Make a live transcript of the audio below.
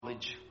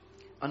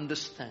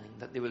understanding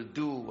that they will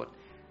do what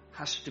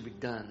has to be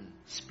done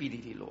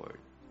speedily, Lord,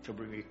 to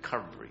bring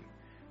recovery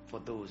for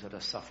those that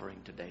are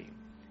suffering today.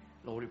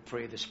 Lord, we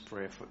pray this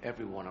prayer for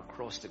everyone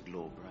across the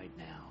globe right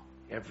now,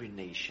 every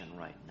nation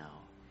right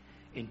now.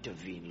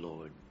 Intervene,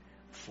 Lord,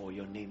 for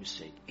your name's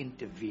sake.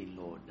 Intervene,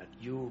 Lord, that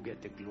you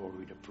get the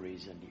glory, the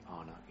praise, and the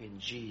honor. In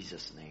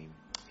Jesus' name,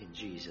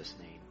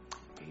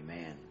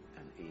 amen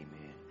and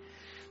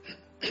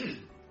amen.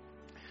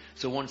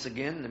 So once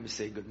again, let me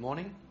say good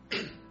morning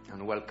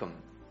and welcome.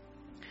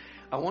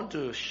 I want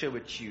to share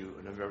with you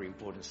on a very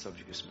important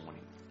subject this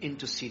morning: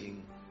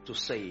 interceding to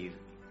save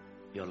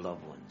your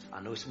loved ones.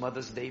 I know it's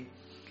Mother's Day,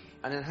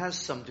 and it has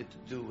something to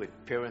do with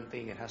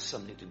parenting. It has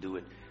something to do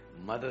with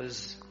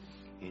mothers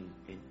in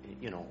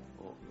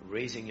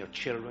raising your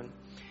children.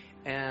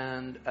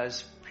 And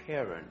as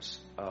parents,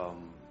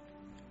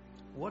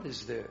 what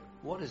is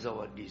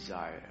our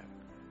desire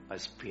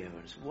as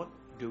parents? What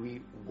do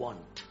we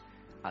want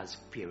as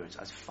parents,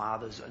 as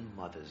fathers and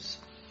mothers?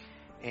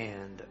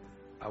 And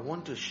I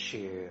want to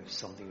share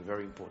something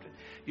very important.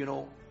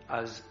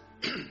 As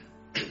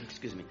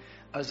excuse me,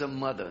 as a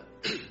mother,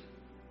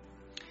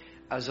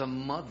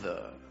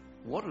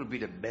 what will be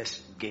the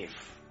best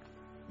gift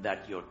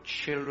that your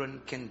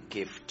children can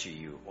give to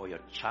you, or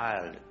your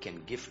child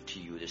can give to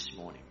you this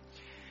morning?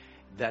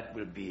 That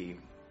will be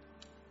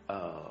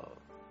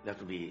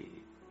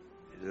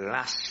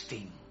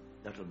lasting.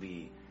 That will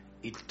be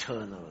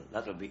eternal.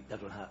 That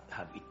will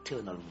have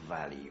eternal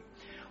value.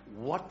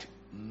 What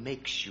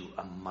makes you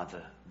a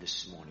mother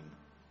this morning?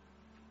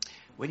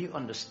 When you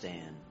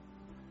understand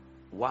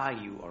why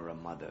you are a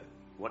mother,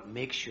 what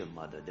makes you a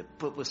mother, the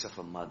purpose of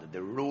a mother,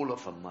 the role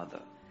of a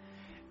mother,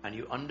 and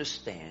you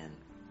understand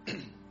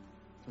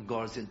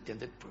God's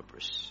intended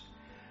purpose,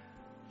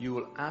 you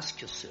will ask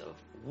yourself,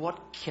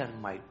 what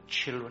can my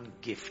children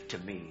give to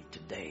me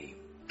today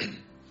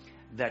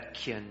that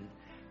can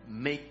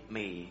make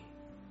me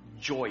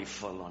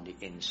joyful on the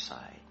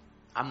inside?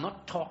 I'm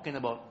not talking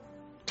about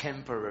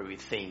temporary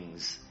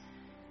things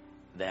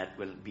that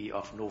will be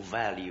of no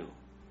value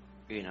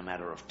in a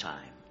matter of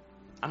time.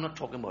 I'm not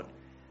talking about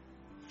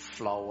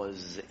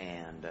flowers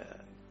and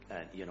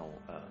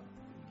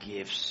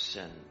gifts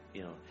and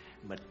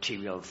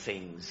material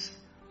things.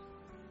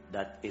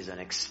 That is an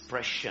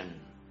expression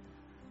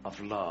of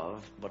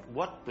love. But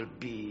what will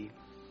be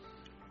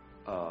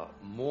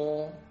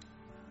more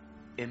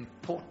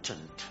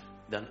important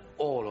than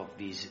all of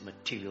these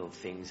material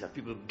things that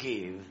people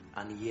give,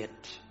 and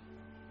yet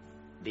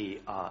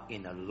they are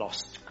in a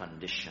lost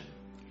condition.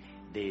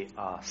 They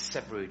are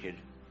separated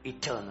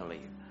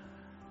eternally.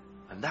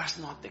 And that's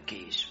not the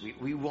case.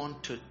 We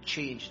want to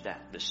change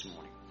that this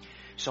morning.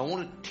 So I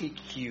want to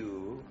take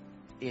you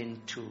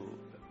into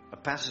a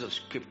passage of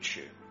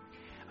scripture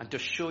and to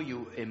show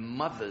you a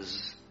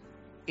mother's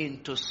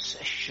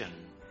intercession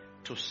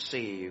to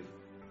save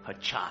her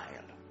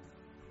child.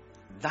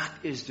 That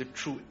is the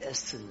true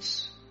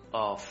essence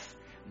of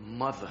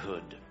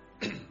motherhood.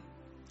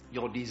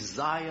 Your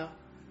desire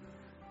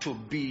to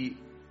be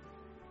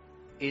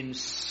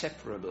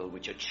inseparable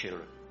with your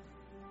children.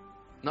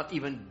 Not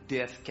even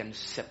death can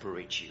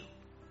separate you.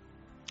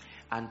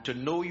 And to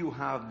know you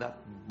have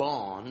that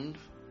bond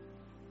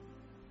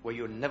where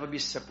you'll never be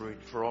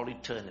separated for all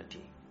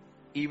eternity,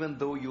 even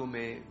though you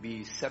may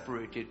be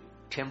separated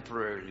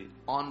temporarily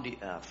on the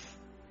earth,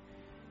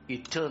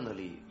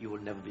 eternally you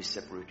will never be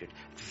separated.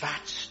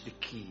 That's the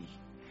key.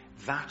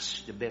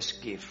 That's the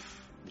best gift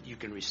that you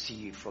can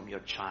receive from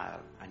your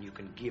child and you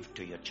can give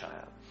to your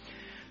child.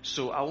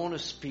 So I want to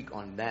speak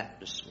on that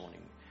this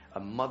morning. A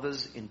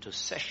mother's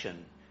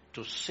intercession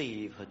to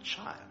save her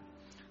child.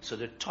 So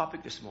the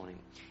topic this morning: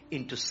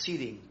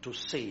 interceding to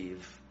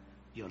save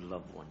your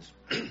loved ones.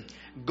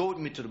 Go with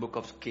me to the book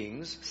of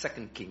Kings,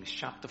 2 Kings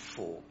chapter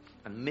 4,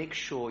 and make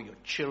sure your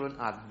children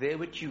are there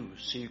with you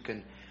so you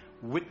can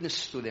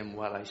witness to them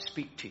while I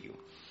speak to you.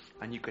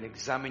 And you can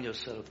examine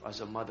yourself as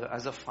a mother,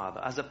 as a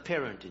father, as a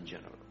parent in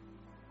general.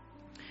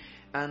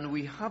 And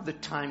we have the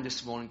time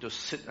this morning to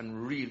sit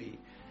and really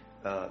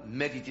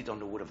meditate on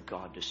the Word of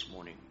God this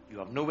morning. You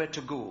have nowhere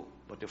to go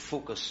but to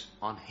focus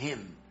on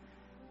Him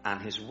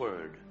and His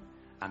Word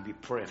and be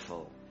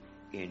prayerful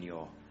in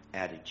your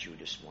attitude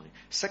this morning.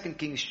 2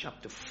 Kings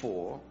chapter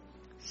 4.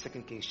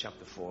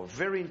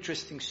 Very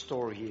interesting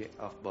story here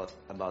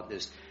about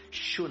this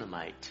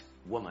Shunammite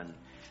woman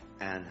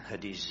and her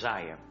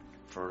desire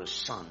for a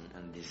son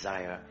and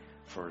desire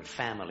for a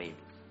family.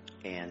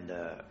 And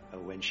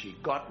when she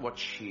got what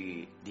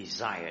she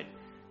desired,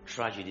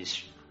 tragedy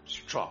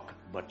struck,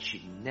 but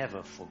she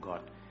never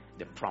forgot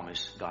the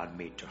promise God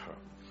made to her.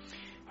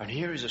 And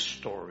here is a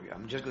story.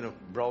 I'm just going to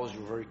browse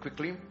you very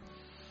quickly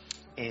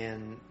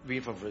and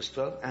read from verse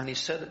 12. And he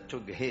said to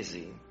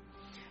Gehazi,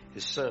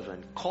 his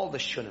servant, call the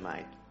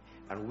Shunammite.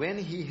 And when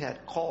he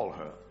had called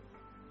her,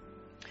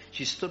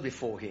 she stood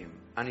before him.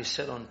 And he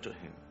said unto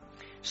him,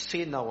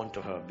 say now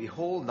unto her,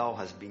 behold, thou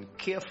hast been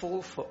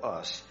careful for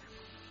us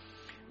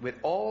with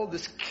all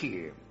this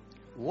care.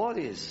 What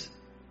is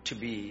to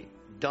be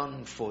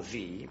done for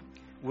thee?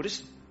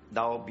 Wouldst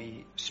thou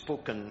be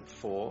spoken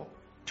for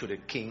to the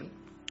king?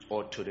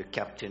 or to the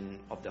captain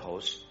of the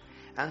host?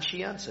 And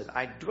she answered,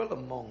 I dwell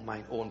among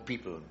mine own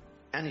people.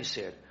 And he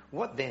said,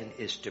 what then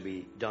is to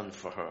be done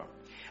for her?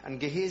 And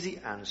Gehazi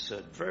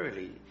answered,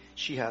 verily,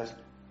 she has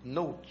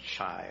no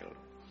child,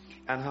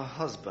 and her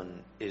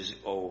husband is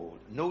old.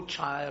 No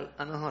child,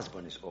 and her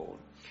husband is old.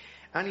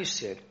 And he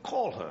said,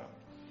 call her.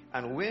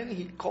 And when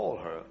he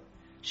called her,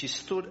 she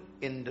stood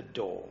in the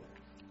door.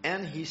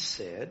 And he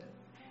said,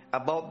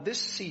 about this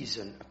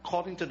season,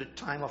 according to the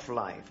time of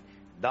life,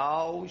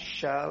 thou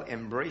shalt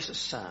embrace a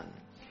son.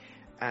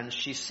 And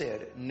she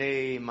said,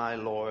 nay, my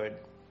Lord,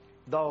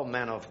 thou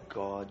man of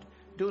God,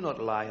 do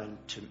not lie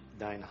unto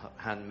thine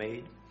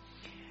handmaid.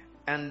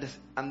 And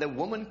the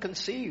woman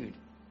conceived,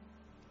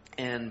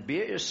 and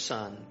bare a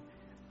son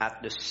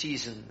at the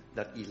season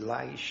that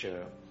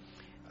Elisha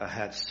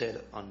had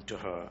said unto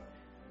her,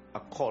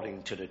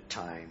 according to the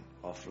time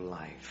of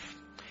life.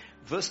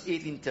 Verse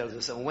 18 tells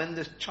us, and when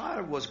the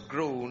child was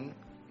grown,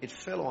 it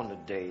fell on the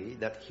day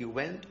that he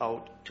went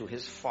out to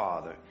his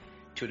father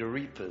to the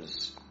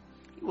reapers.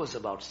 He was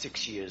about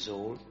 6 years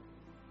old.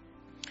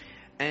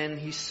 And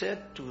he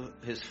said to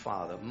his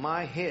father,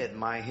 my head,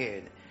 my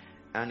head.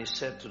 And he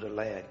said to the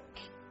lad,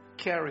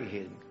 carry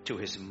him to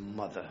his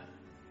mother.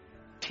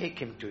 Take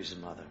him to his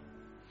mother.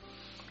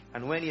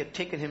 And when he had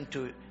taken him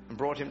and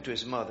brought him to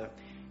his mother,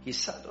 he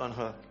sat on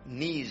her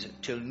knees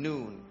till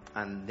noon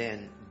and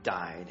then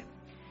died.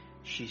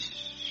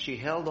 She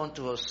held on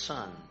to her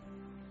son,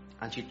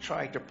 and she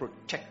tried to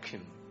protect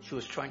him. She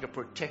was trying to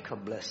protect her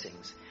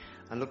blessings.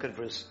 And look at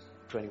verse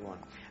 21.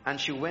 And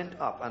she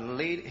went up and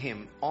laid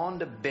him on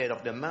the bed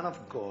of the man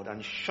of God,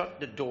 and shut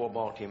the door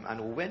about him,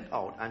 and went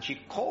out. And she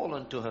called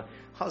unto her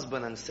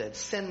husband and said,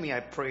 send me,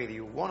 I pray thee,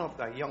 one of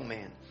thy young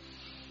men,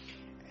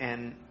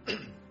 and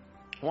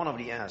one of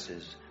the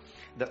asses,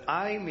 that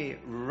I may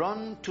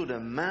run to the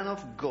man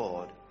of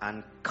God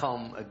and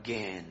come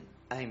again.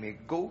 I may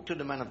go to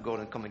the man of God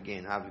and come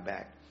again. I'll be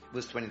back.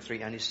 Verse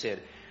 23, and he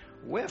said,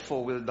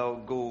 wherefore wilt thou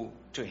go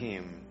to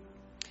him?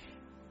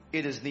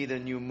 It is neither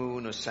new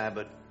moon nor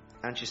Sabbath.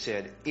 And she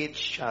said, it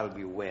shall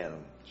be well.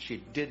 She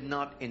did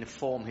not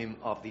inform him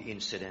of the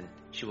incident.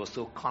 She was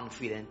so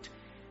confident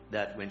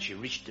that when she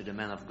reached to the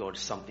man of God,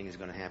 something is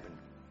going to happen.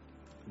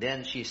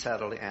 Then she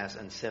saddled the ass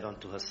and said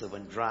unto her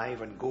servant,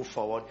 drive and go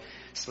forward.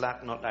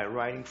 Slack not thy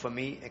riding for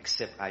me,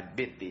 except I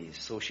bid thee.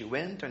 So she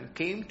went and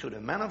came to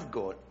the man of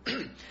God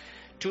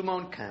to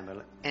Mount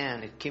Carmel.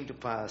 And it came to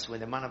pass,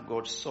 when the man of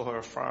God saw her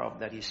afar off,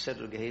 that he said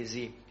to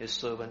Gehazi his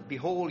servant,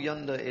 behold,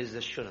 yonder is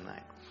the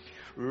Shunammite.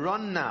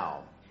 Run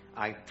now,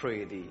 I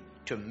pray thee,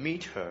 to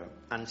meet her,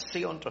 and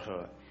say unto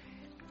her,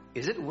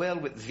 is it well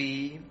with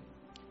thee?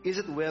 Is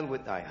it well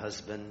with thy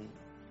husband?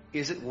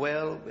 Is it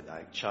well with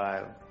thy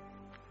child?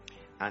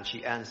 And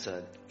she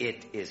answered,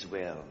 it is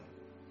well.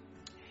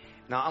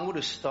 Now I'm going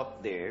to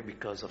stop there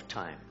because of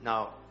time.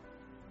 Now,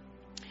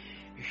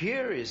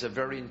 here is a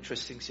very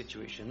interesting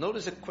situation.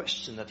 Notice a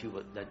question that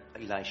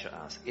Elisha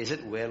asked. Is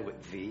it well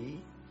with thee?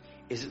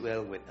 Is it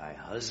well with thy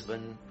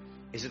husband?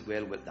 Is it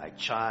well with thy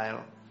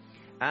child?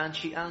 And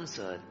she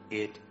answered,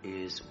 it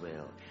is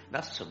well.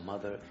 That's a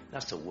mother.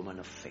 That's a woman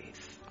of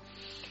faith.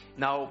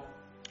 Now,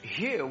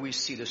 here we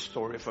see the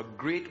story of a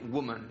great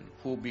woman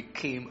who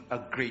became a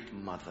great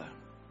mother.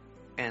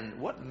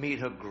 And what made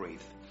her great?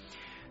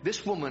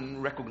 This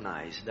woman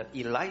recognized that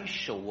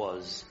Elisha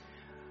was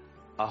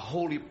a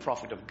holy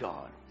prophet of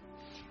God.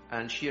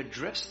 And she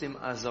addressed him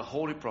as a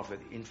holy prophet.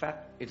 In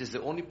fact, it is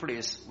the only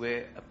place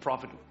where a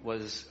prophet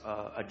was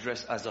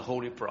addressed as a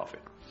holy prophet.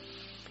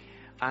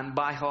 And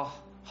by her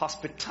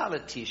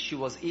hospitality, she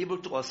was able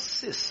to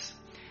assist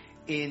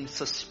in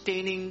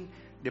sustaining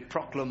the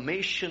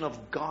proclamation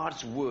of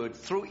God's word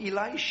through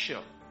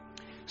Elisha.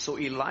 So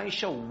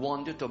Elisha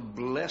wanted to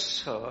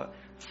bless her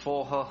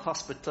for her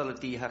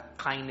hospitality, her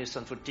kindness,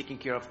 and for taking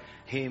care of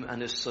him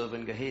and his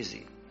servant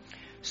Gehazi.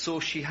 So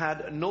she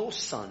had no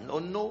son,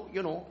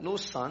 no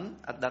son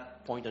at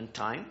that point in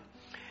time.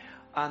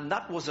 And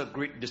that was a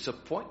great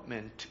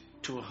disappointment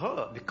to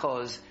her,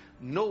 because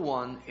no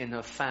one in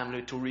her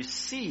family to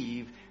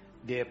receive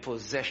their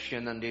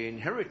possession and their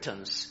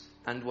inheritance.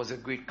 And was a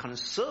great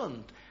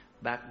concern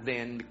back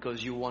then,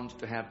 because you wanted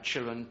to have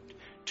children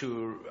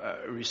to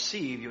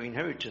receive your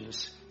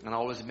inheritance. And I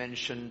always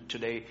mention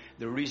today,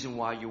 the reason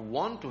why you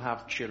want to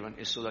have children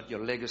is so that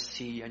your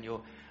legacy and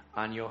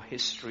your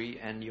history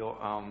and your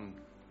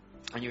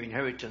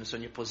inheritance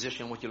and your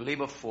possession, what you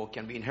labor for,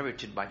 can be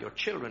inherited by your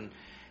children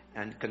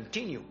and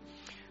continue.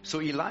 So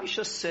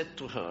Elisha said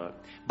to her,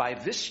 by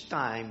this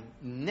time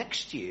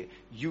next year,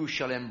 you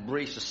shall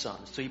embrace a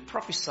son. So he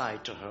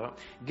prophesied to her,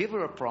 gave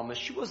her a promise.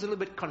 She was a little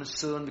bit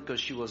concerned because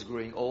she was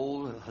growing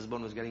old. Her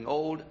husband was getting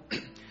old.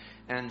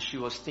 And she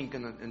was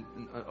thinking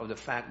of the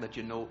fact that,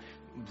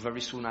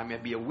 very soon I may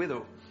be a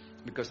widow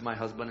because my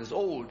husband is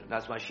old.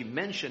 That's why she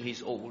mentioned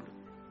he's old.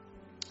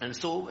 And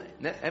so,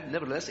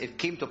 nevertheless, it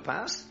came to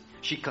pass.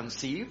 She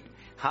conceived,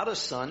 had a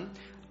son,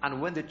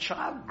 and when the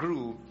child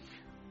grew,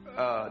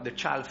 the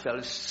child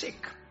fell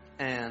sick,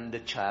 and the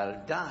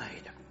child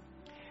died.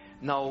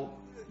 Now,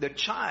 the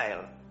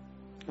child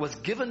was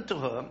given to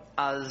her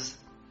as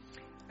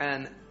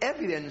an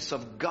evidence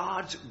of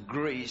God's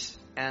grace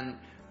and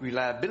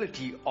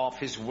reliability of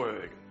His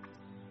word.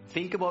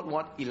 Think about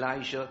what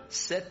Elijah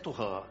said to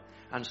her.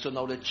 And so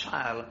now the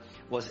child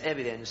was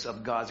evidence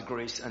of God's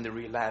grace and the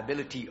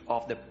reliability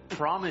of the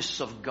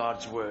promise of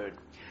God's word.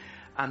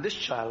 And this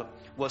child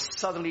was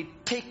suddenly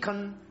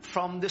taken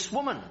from this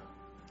woman.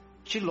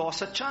 She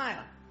lost a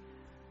child.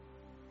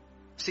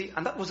 See,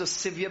 and that was a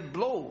severe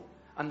blow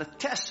and a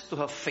test to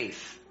her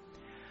faith.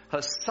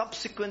 Her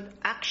subsequent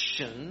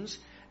actions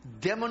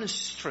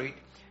demonstrate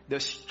the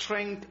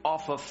strength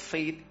of her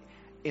faith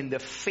in the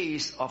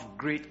face of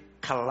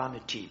great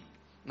calamity.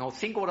 Now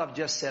think what I've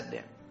just said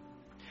there.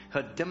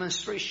 Her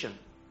demonstration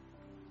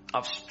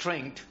of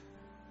strength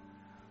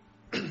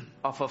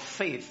of her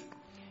faith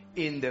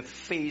in the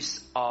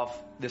face of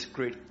this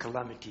great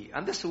calamity.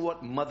 And this is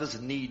what mothers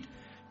need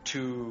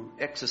to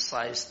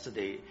exercise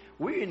today.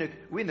 We're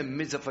in the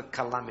midst of a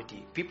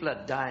calamity. People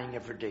are dying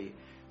every day.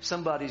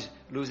 Somebody's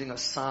losing a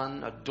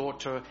son, a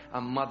daughter,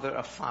 a mother,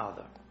 a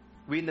father.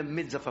 We're in the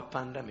midst of a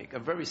pandemic, a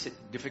very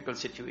difficult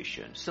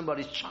situation.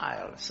 Somebody's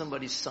child,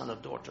 somebody's son or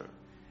daughter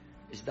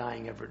is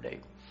dying every day.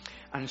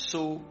 And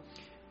so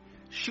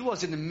she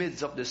was in the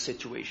midst of this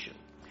situation.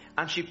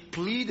 And she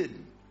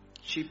pleaded,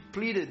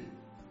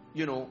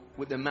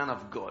 with the man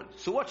of God.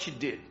 So what she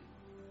did,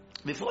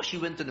 before she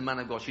went to the man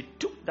of God, she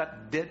took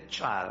that dead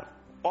child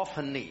off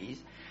her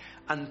knees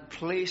and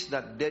placed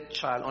that dead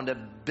child on the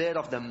bed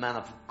of the man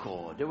of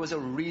God. There was a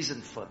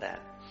reason for that.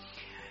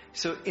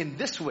 So in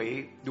this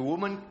way, the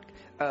woman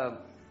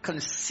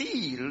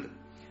concealed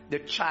the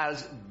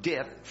child's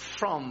death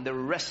from the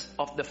rest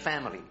of the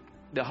family,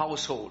 the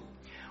household,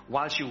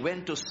 while she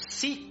went to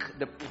seek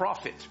the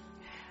prophet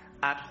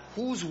at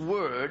whose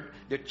word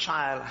the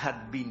child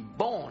had been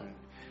born.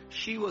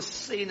 She was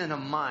saying in her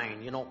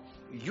mind,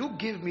 you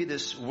give me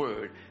this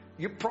word.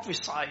 You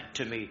prophesied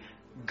to me.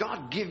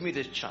 God give me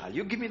this child.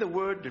 You give me the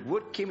word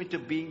came into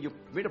being. You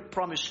made a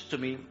promise to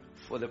me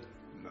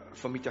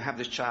for me to have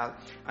this child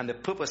and the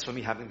purpose for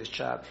me having this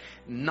child.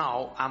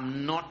 Now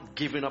I'm not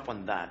giving up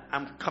on that.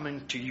 I'm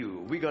coming to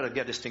you. We got to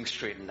get this thing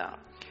straightened out.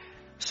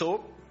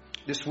 So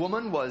this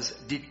woman was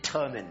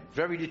determined,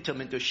 very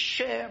determined to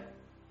share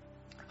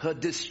her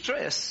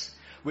distress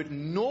with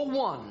no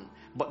one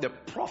but the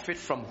prophet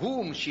from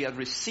whom she had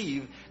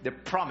received the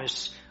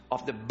promise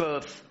of the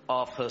birth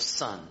of her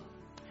son.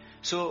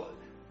 So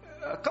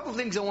a couple of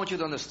things I want you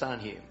to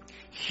understand here.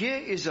 Here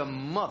is a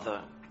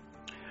mother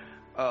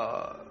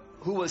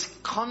who was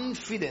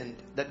confident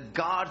that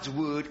God's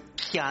word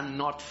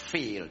cannot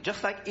fail.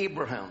 Just like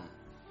Abraham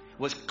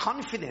was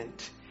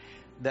confident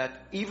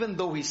that even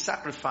though he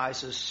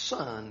sacrificed his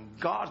son,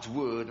 God's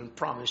word and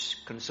promise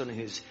concerning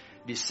his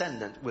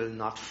descendant will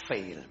not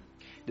fail.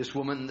 This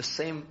woman, the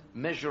same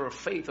measure of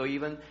faith, or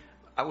even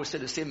I would say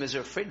the same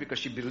measure of faith, because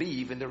she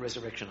believed in the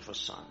resurrection of her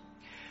son.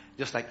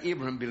 Just like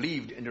Abraham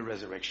believed in the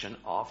resurrection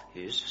of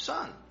his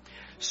son.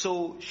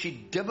 So she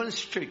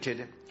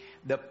demonstrated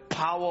the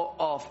power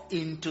of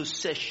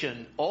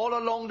intercession all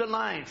along the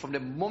line. From the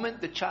moment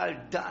the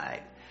child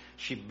died,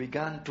 she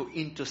began to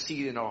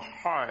intercede in her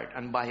heart,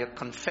 and by her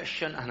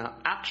confession and her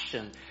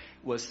action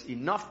was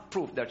enough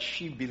proof that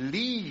she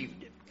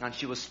believed, and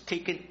she was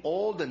taking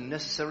all the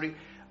necessary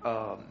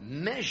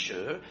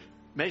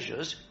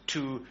measures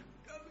to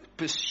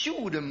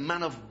pursue the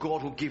man of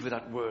God who gave her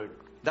that word.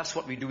 That's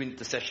what we do in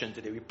intercession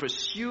today. We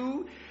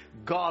pursue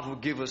God who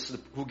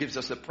gives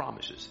us the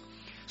promises.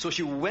 So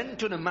she went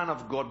to the man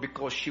of God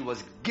because she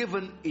was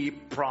given a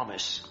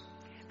promise,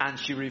 and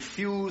she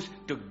refused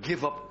to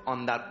give up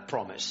on that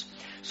promise.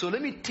 So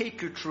let me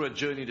take you through a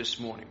journey this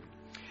morning.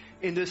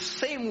 In the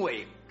same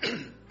way,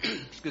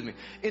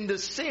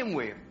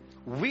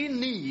 we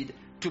need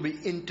to be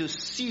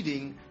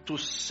interceding to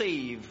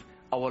save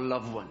our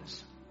loved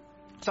ones.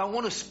 So I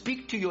want to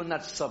speak to you on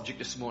that subject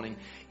this morning.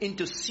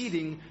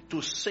 Interceding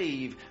to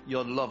save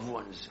your loved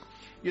ones.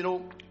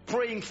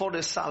 Praying for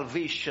the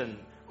salvation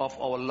of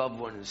our loved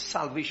ones,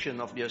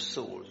 salvation of their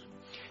souls.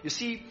 You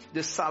see,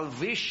 the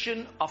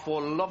salvation of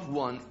our loved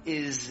one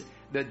is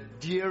the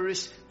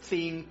dearest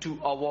thing to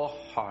our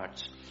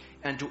hearts.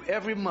 And to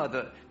every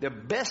mother, the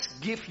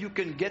best gift you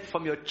can get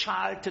from your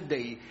child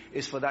today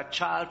is for that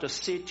child to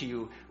say to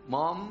you,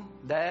 Mom,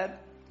 Dad,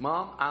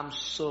 Mom, I'm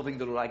serving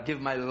the Lord. I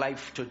give my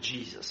life to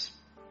Jesus.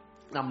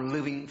 I'm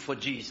living for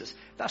Jesus.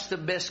 That's the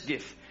best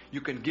gift you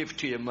can give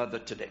to your mother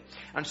today.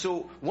 And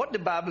so what the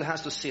Bible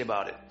has to say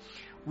about it,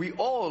 we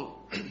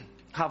all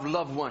have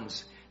loved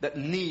ones that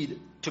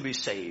need to be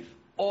saved.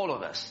 All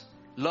of us,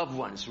 loved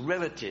ones,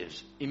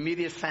 relatives,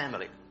 immediate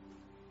family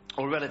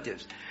or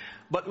relatives.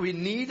 But we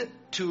need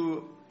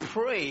to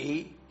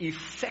pray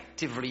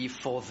effectively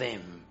for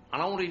them.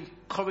 And I want to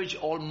encourage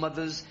all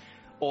mothers,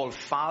 all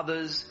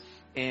fathers,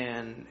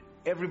 and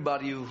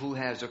everybody who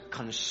has a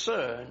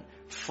concern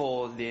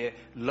for their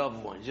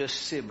loved ones, your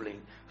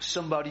sibling,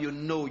 somebody you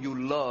know you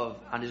love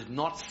and is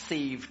not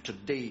saved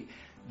today.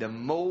 The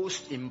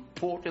most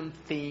important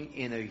thing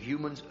in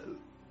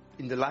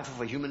the life of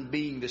a human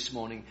being this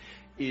morning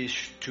is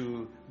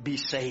to be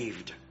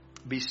saved.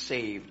 be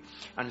saved.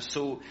 And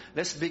so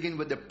let's begin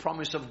with the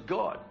promise of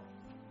God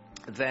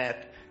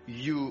that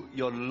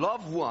your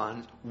loved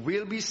ones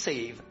will be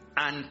saved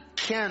and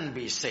can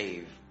be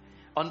saved.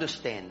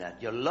 Understand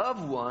that. Your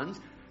loved ones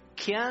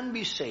can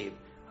be saved,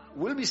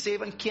 will be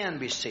saved and can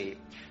be saved.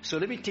 So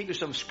let me take you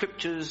some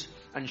scriptures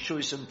and show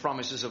you some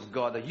promises of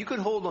God that you can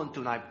hold on to.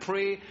 And I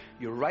pray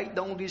you write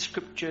down these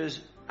scriptures,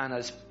 and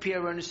as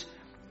parents,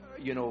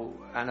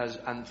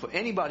 and for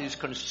anybody who's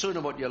concerned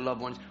about your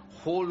loved ones,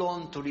 hold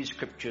on to these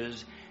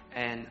scriptures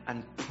and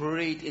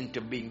pray it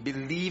into being.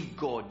 Believe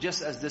God,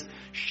 just as this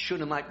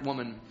Shunammite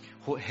woman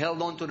who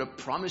held on to the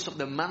promise of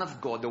the man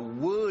of God, the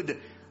word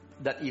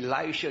that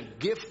Elisha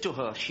gave to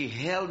her. She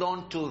held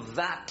on to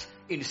that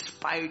in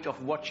spite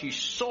of what she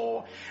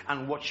saw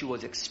and what she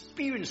was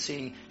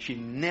experiencing. She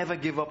never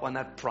gave up on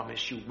that promise.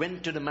 She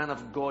went to the man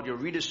of God. You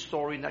read the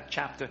story in that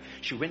chapter.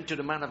 She went to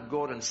the man of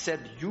God and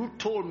said, "You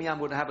told me I'm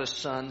going to have a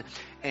son,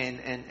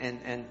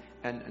 and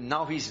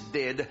now he's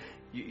dead.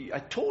 I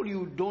told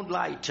you, don't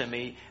lie to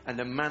me." And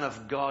the man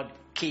of God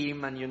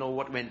came, and you know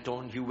what went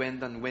on. He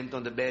went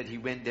on the bed. He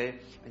went there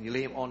and he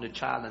lay on the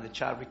child, and the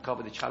child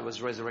recovered. The child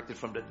was resurrected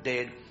from the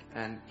dead,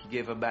 and he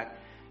gave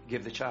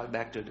the child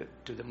back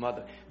to the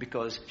mother,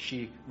 because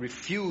she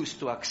refused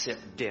to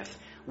accept death.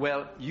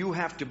 Well, you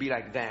have to be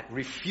like that.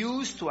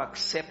 Refuse to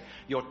accept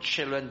your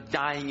children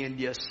dying in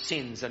their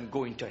sins and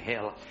going to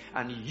hell.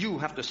 And you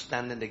have to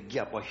stand in the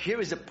gap. Well, here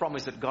is the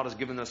promise that God has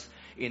given us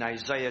in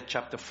Isaiah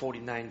chapter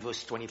 49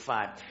 verse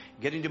 25.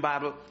 Get in the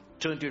Bible,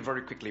 turn to it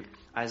very quickly.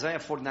 Isaiah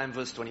 49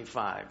 verse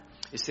 25.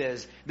 It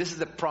says, this is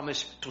the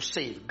promise to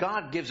save.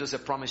 God gives us a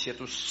promise here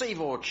to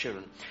save our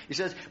children. He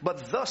says,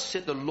 "But thus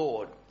said the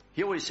Lord."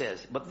 Here what he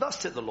says, "But thus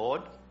said the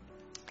Lord,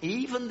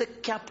 even the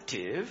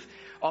captive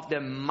of the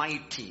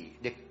mighty,"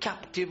 the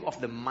captive of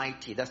the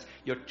mighty, that's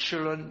your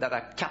children that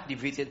are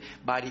captivated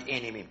by the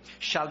enemy,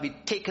 "shall be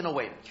taken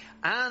away,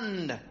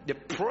 and the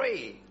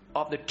prey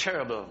of the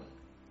terrible,"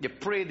 the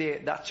prey there,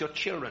 that's your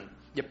children,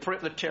 "the prey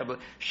of the terrible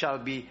shall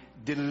be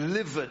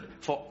delivered,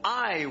 for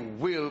I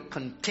will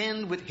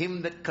contend with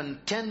him that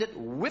contended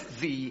with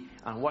thee,"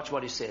 and watch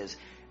what he says,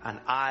 "and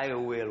I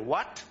will"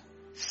 what?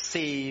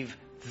 "Save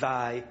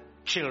thy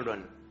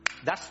children."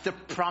 That's the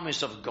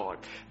promise of God.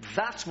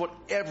 That's what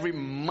every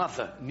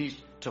mother needs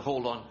to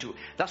hold on to.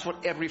 That's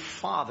what every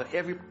father,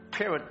 every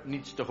parent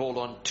needs to hold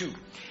on to.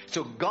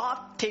 So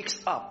God takes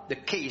up the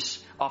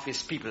case of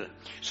his people.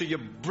 So you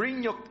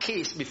bring your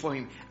case before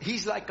him.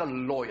 He's like a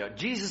lawyer.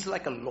 Jesus is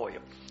like a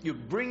lawyer. You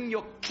bring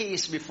your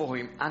case before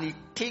him, and he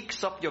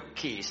takes up your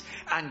case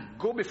and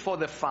go before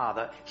the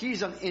Father.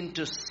 He's an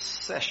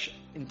intercessor.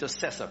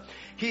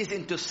 He is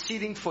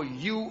interceding for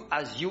you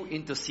as you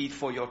intercede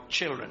for your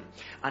children.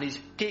 And he's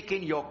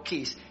taking your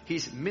case.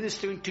 He's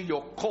ministering to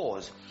your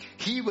cause.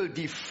 He will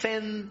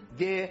defend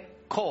their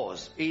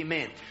cause.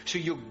 Amen. So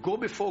you go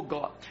before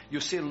God. You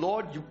say,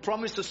 "Lord, you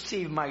promised to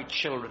save my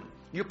children.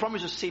 You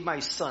promised to save my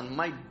son,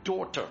 my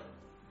daughter.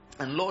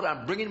 And Lord,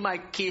 I'm bringing my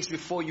case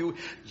before you,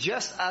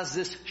 just as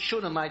this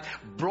Shunammite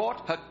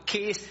brought her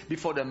case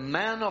before the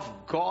man of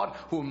God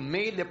who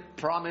made the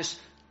promise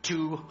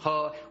to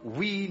her."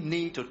 We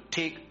need to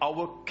take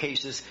our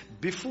cases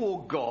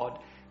before God,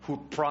 who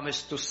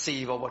promised to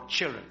save our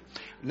children.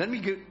 Let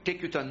me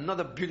take you to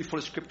another beautiful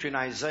scripture in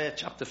Isaiah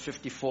chapter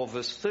 54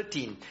 verse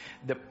 13.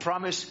 The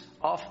promise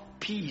of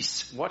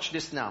peace. Watch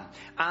this now.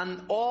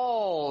 "And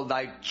all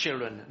thy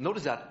children,"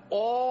 notice that,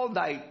 "all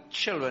thy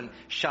children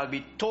shall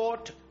be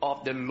taught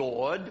of the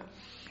Lord,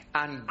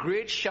 and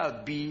great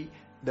shall be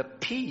the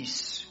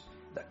peace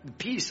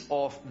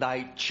of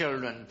thy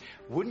children."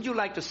 Wouldn't you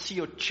like to see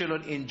your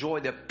children enjoy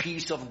the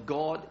peace of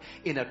God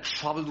in a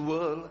troubled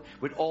world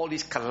with all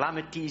these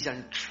calamities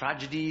and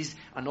tragedies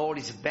and all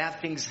these bad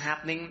things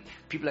happening?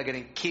 People are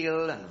getting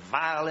killed, and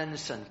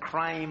violence and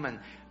crime, and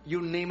you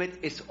name it,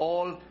 it's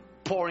all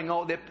pouring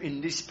out there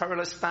in these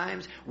perilous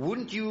times.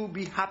 Wouldn't you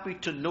be happy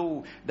to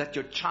know that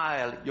your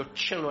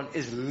children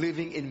is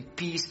living in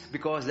peace,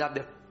 because they have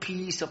the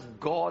peace of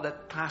God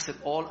that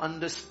passeth all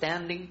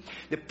understanding,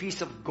 the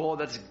peace of God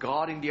that's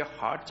guarding their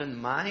hearts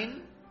and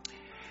mind?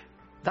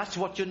 That's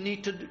what you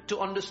need to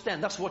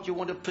understand. That's what you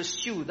want to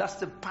pursue. That's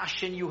the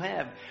passion you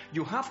have.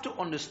 You have to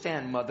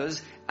understand,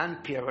 mothers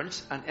and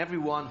parents and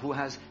everyone who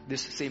has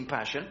this same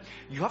passion.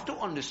 You have to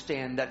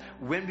understand that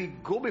when we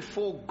go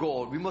before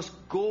God, we must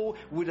go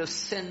with a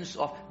sense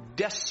of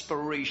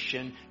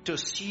desperation to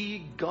see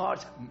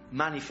God's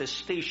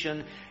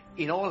manifestation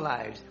in our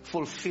lives,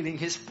 fulfilling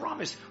his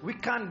promise. We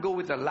can't go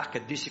with a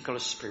lackadaisical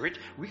spirit.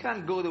 We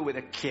can't go there with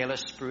a careless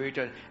spirit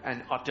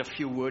and utter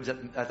few words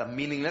that are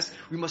meaningless.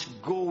 We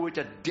must go with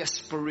a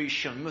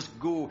desperation. We must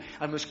go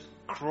and must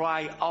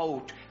cry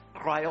out.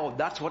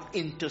 That's what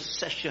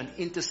intercession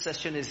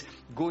is,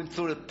 going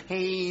through the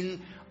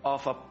pain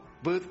of a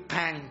birth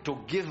pang to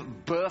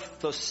give birth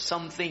to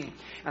something.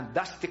 And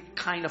that's the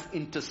kind of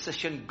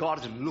intercession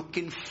God is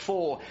looking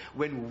for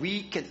when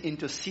we can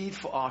intercede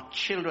for our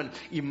children.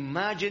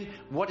 Imagine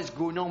what is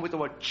going on with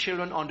our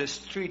children on the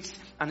streets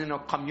and in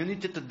our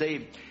community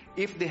today.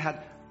 If they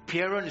had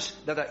parents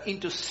that are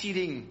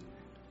interceding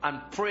and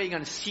praying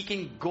and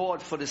seeking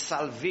God for the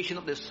salvation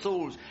of their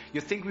souls.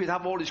 You think we'd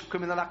have all these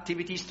criminal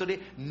activities today?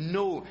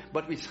 No,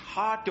 but it's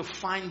hard to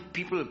find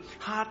people,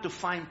 hard to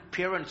find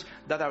parents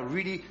that are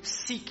really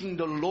seeking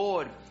the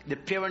Lord. The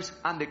parents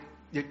and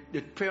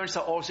the parents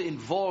are also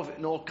involved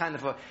in all kind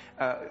of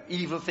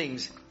evil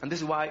things, and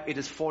this is why it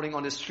is falling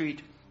on the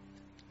street.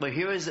 But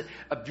here is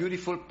a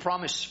beautiful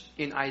promise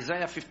in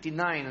Isaiah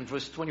 59 and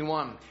verse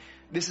 21.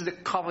 This is the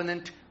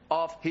covenant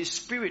of His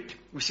Spirit.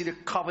 We see the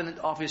covenant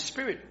of His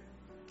Spirit.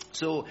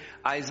 So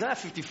Isaiah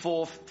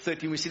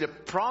 54:13, we see the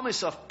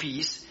promise of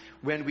peace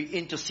when we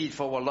intercede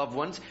for our loved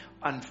ones.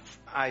 And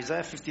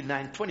Isaiah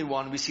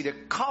 59:21, we see the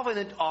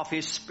covenant of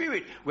His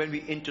Spirit when we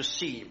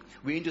intercede.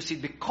 We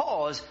intercede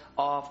because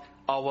of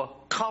our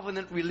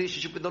covenant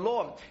relationship with the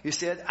Lord. He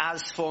said,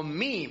 as for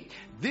me,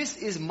 this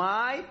is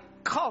my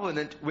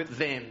covenant with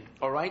them.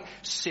 Alright,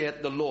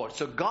 said the Lord.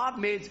 So God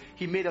made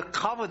a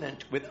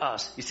covenant with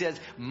us. He says,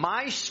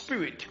 my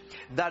spirit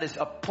that is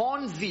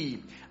upon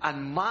thee,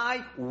 and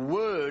my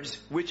words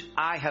which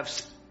I have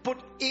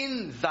put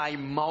in thy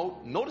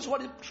mouth. Notice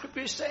what the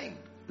scripture is saying.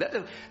 Let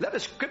the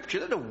scripture,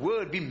 let the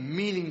word be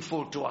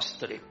meaningful to us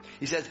today.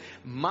 He says,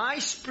 my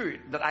spirit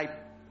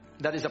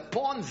that is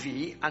upon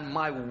thee, and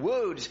my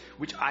words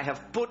which I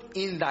have put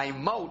in thy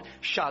mouth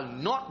shall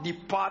not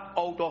depart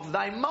out of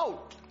thy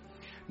mouth,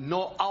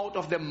 nor out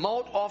of the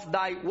mouth of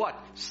thy what?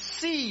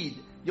 Seed,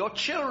 your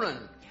children,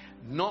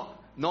 nor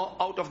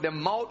out of the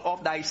mouth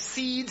of thy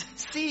seeds.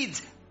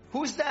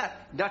 Who's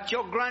that? That's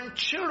your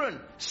grandchildren,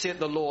 said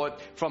the Lord,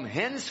 from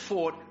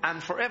henceforth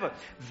and forever.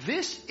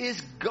 This is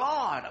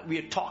God we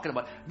are talking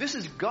about. This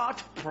is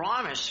God's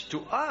promise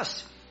to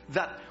us,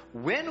 that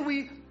when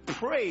we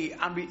pray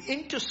and we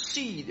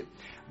intercede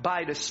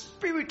by the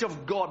Spirit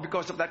of God,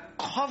 because of that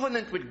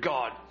covenant with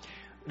God,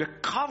 the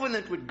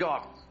covenant with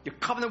God, the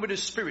covenant with the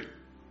Spirit,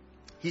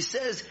 He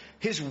says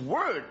His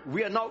word,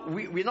 we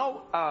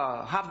now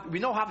have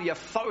the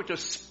authority to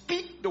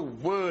speak the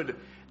word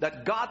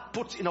that God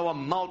puts in our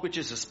mouth,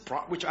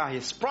 which are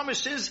His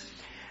promises,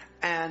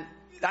 and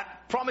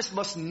that promise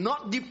must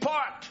not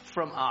depart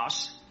from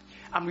us.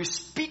 And we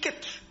speak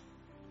it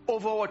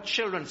over our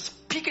children,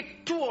 speak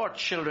it to our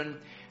children.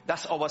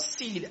 That's our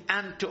seed,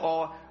 and to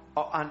our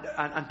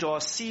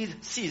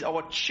seeds,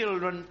 our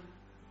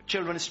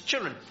children's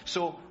children.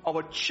 So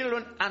our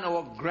children and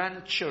our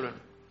grandchildren.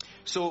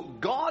 So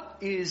God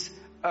is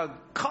a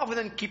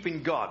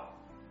covenant-keeping God.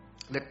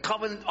 The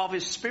covenant of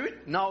His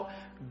Spirit. Now,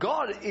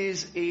 God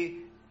is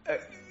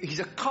He's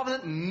a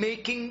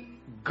covenant-making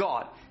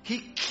God. He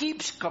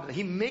keeps covenant.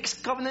 He makes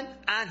covenant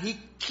and He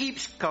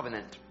keeps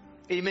covenant.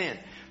 Amen.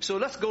 So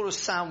let's go to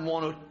Psalm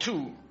 102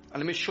 and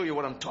let me show you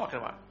what I'm talking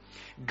about.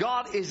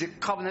 God is a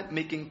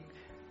covenant-making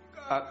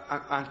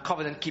and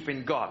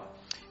covenant-keeping God.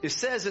 It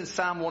says in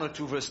Psalm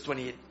 102 verse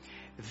 28,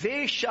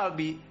 they shall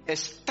be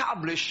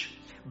established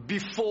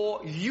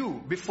before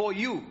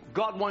you.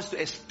 God wants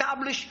to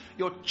establish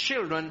your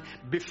children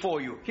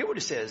before you. Hear what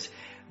it says.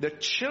 The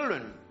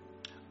children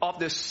of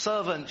the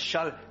servant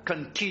shall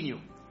continue.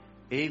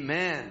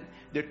 Amen.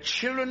 The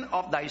children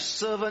of thy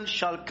servant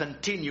shall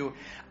continue,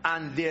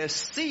 and their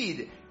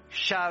seed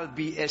shall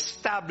be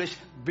established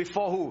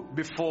before who?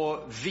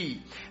 Before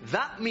thee.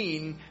 That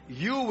means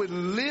you will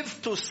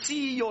live to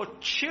see your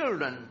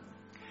children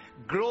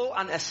grow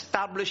and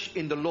establish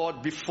in the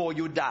Lord before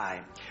you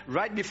die.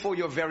 Right before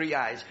your very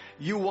eyes.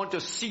 You want to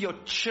see your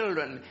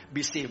children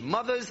be saved.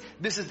 Mothers,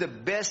 this is the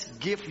best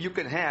gift you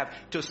can have,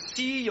 to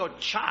see your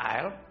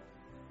child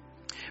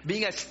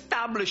being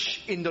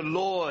established in the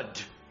Lord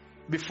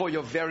before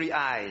your very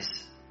eyes.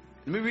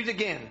 Let me read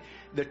again.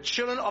 The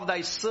children of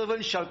thy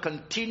servant shall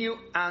continue,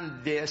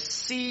 and their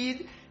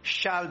seed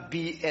shall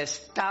be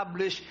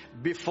established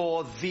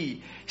before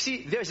thee.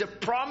 See, there's a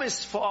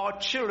promise for our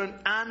children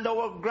and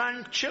our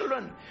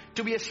grandchildren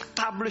to be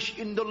established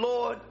in the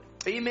Lord.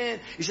 Amen.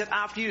 He said,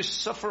 after you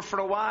suffer for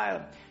a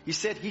while, He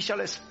said, He shall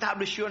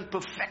establish you and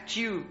perfect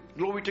you.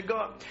 Glory to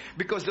God.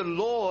 Because the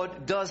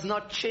Lord does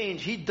not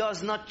change. He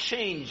does not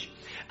change.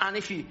 And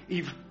if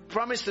He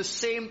promised the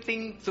same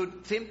things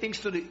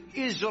to the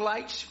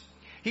Israelites,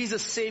 He's the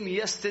same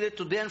yesterday,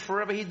 today, and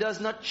forever. He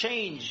does not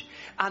change.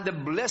 And the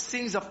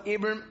blessings of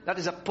Abraham that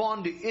is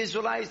upon the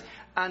Israelites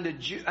and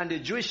the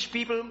Jewish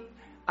people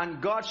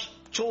and God's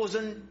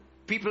chosen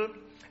people,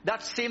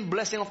 that same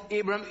blessing of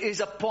Abraham is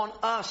upon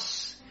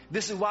us.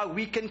 This is why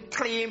we can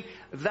claim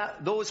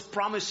those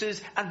promises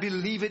and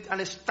believe it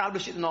and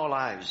establish it in our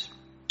lives.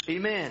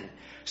 Amen.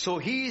 So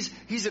He's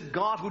a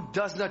God who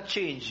does not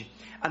change.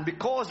 And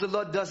because the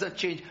Lord does not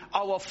change,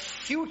 our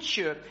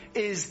future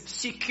is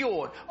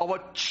secured. Our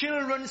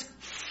children's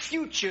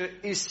future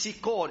is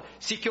secured.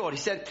 He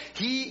said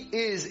He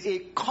is a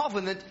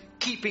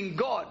covenant-keeping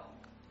God.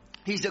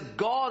 He's a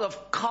God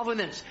of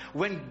covenants.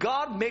 When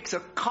God makes a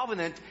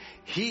covenant,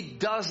 He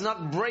does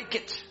not break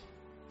it.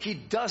 He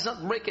does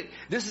not break it.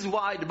 This is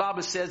why the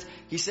Bible says,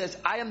 He says,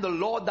 I am the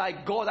Lord thy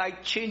God, I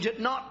change it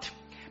not.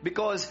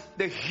 Because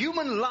the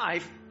human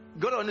life,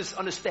 got to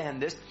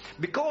understand this,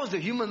 because the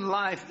human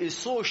life is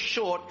so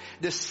short,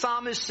 the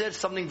psalmist said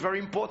something very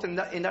important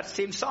in that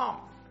same psalm.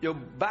 go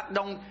back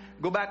down,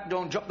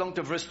 drop down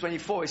to verse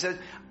 24. It says,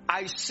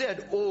 I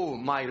said, oh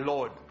my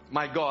Lord,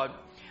 my God,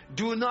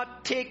 do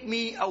not take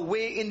me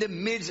away in the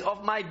midst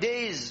of my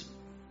days.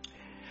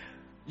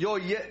 Your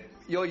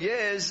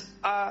years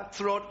are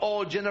throughout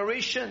all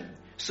generation.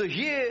 So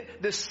here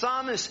the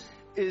psalmist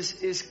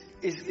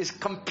is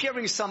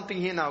comparing something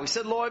here now. He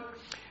said, Lord,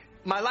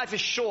 my life is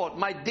short,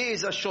 my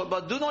days are short,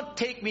 but do not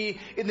take me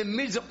in the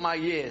midst of my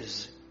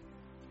years.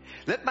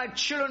 Let my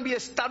children be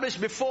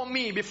established before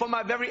me, before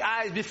my very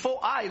eyes, before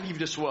I leave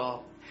this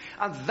world.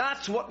 And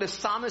that's what the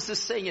psalmist is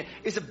saying.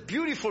 It's a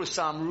beautiful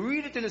psalm.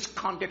 Read it in its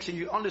context and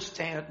you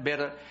understand it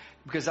better,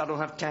 because I don't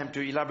have time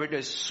to elaborate.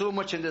 There's so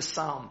much in this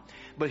psalm.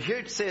 But here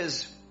it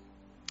says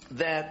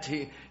that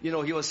he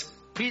was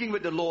pleading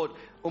with the Lord,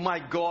 oh my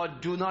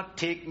God, do not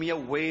take me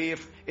away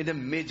in the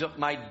midst of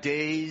my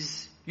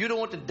days. You don't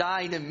want to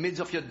die in the midst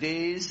of your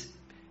days,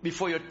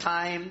 before your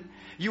time.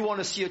 You want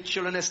to see your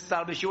children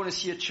established. You want to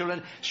see your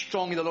children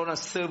strong in the Lord and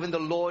serving the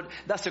Lord.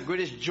 That's the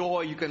greatest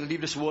joy you can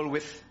leave this world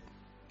with.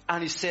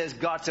 And he says,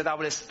 God said, I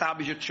will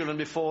establish your children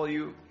before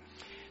you.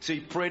 So he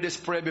prayed this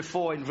prayer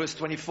before in verse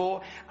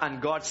 24.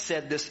 And God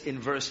said this in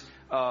verse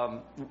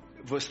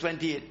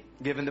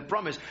 28, given the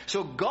promise.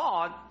 So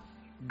God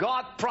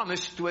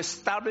promised to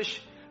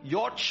establish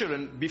your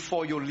children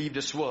before you leave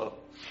this world.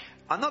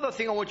 Another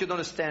thing I want you to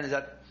understand is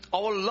that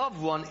our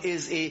loved one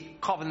is a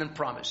covenant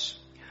promise.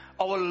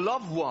 Our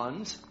loved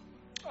ones,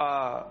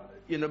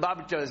 the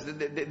Bible tells us,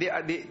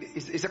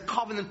 it's a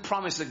covenant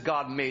promise that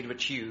God made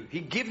with you.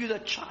 He gave you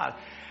that child.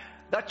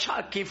 That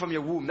child came from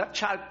your womb. That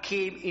child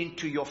came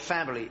into your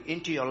family,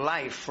 into your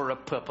life for a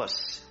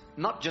purpose.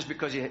 Not just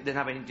because you didn't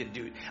have anything to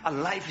do. A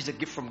life is a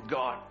gift from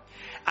God.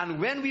 And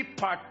when we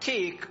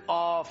partake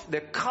of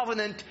the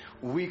covenant,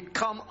 we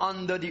come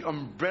under the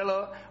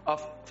umbrella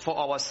for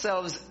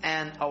ourselves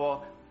and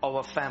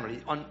our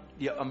family, on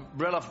the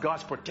umbrella of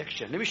God's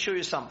protection. Let me show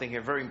you something here,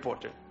 very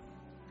important.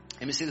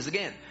 Let me say this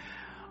again.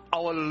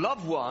 Our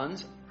loved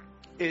ones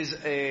is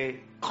a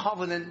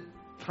covenant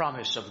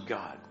promise of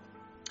God.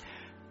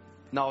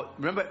 Now,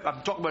 remember,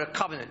 I'm talking about a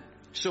covenant.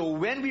 So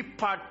when we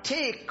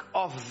partake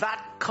of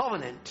that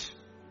covenant,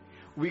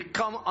 we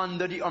come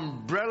under the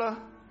umbrella,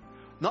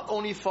 not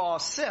only for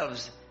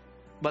ourselves,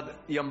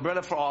 but the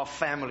umbrella for our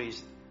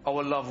families,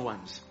 our loved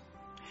ones.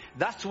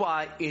 That's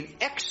why in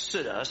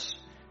Exodus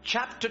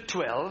chapter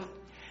 12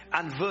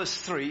 and verse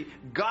 3,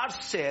 God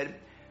says,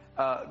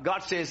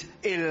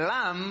 a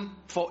lamb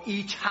for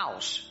each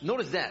house.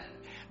 Notice that.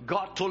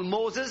 God told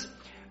Moses,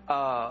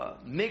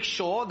 make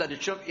sure that the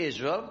children of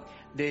Israel,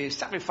 they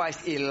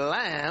sacrificed a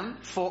lamb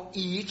for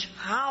each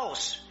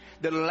house.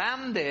 The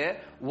lamb there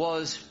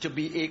was to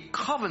be a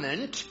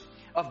covenant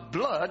of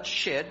blood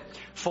shed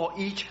for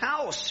each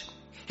house.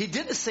 He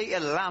didn't say a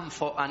lamb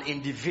for an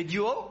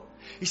individual.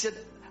 He said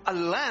a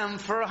lamb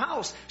for a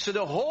house. So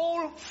the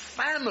whole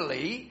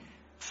family,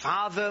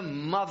 father,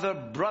 mother,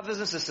 brothers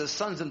and sisters,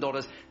 sons and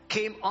daughters,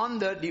 came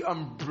under the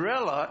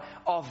umbrella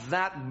of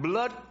that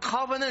blood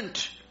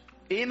covenant.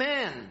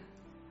 Amen.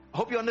 I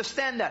hope you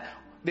understand that.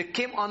 They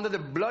came under the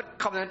blood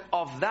covenant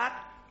of that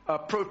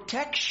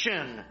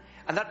protection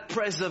and that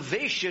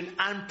preservation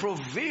and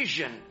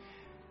provision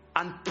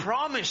and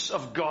promise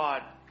of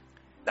God.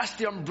 That's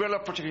the umbrella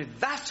of protection.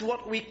 That's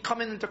what we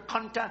come into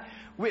contact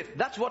with.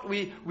 That's what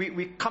we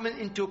come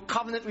into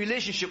covenant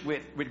relationship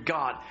with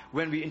God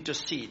when we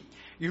intercede.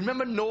 You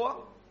remember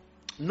Noah?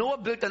 Noah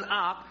built an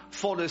ark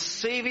for the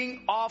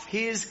saving of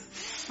his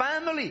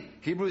family.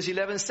 Hebrews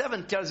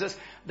 11:7 tells us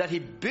that he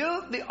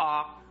built the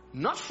ark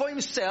not for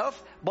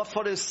himself, but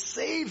for the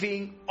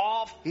saving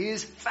of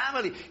his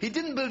family. He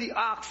didn't build the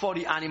ark for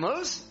the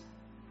animals.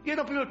 You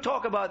know, people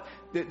talk about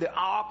the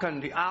ark,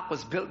 and the ark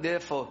was built there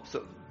for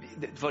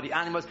the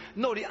animals.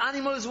 No, the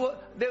animals were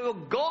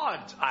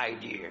God's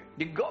idea.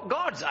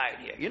 God's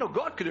idea. You know,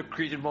 God could have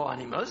created more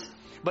animals,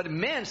 but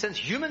man, since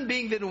human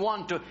beings didn't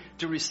want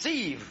to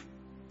receive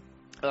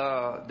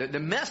the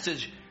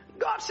message,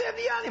 God saved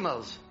the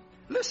animals.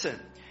 Listen,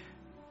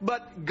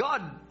 but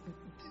God,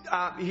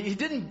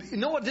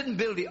 Noah didn't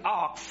build the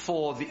ark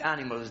for the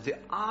animals. The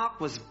ark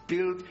was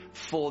built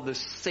for the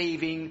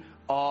saving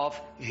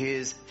of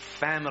his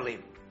family.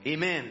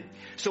 Amen.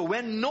 So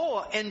when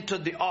Noah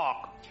entered the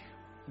ark,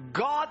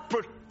 God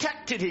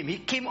protected him. He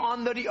came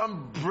under the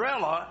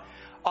umbrella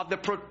of the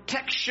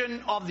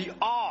protection of the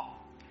ark.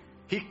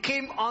 He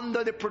came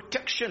under the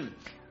protection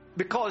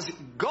because of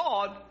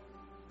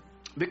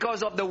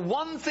the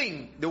one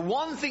thing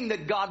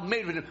that God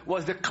made with him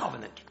was the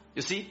covenant.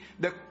 You see,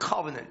 the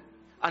covenant.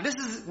 And this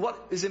is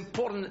what is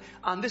important,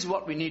 and this is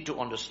what we need to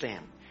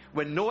understand.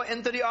 When Noah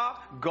entered the ark,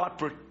 God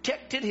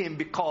protected him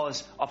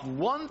because of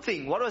one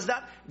thing. What was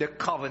that? The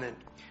covenant.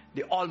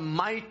 The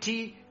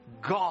Almighty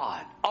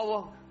God,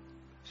 our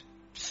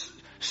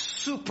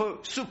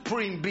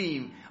supreme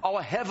being,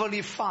 our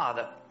Heavenly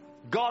Father,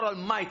 God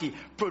Almighty,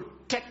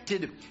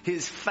 protected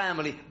his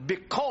family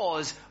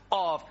because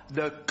of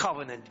the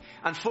covenant.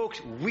 And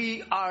folks,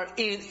 we are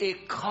in a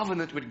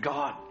covenant with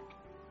God.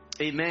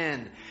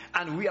 Amen.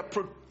 And we are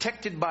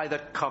protected by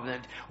that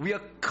covenant. We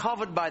are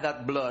covered by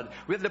that blood.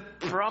 We have the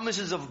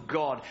promises of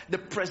God, the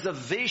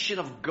preservation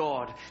of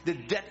God. The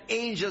death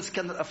angels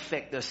cannot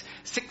affect us.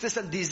 Sickness and disease